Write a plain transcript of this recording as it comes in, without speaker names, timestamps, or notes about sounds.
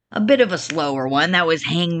A bit of a slower one. That was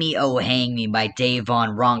Hang Me, Oh Hang Me by Dave Von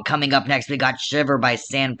Ronk. Coming up next, we got Shiver by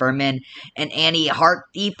San Fermin and Annie Heart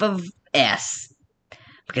Thief of S.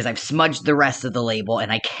 Because I've smudged the rest of the label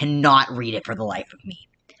and I cannot read it for the life of me.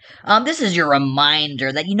 This is your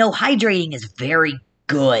reminder that, hydrating is very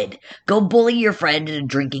good. Go bully your friend into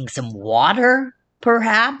drinking some water,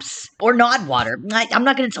 perhaps? Or not water. I'm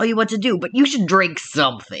not going to tell you what to do, but you should drink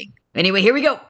something. Anyway, here we go.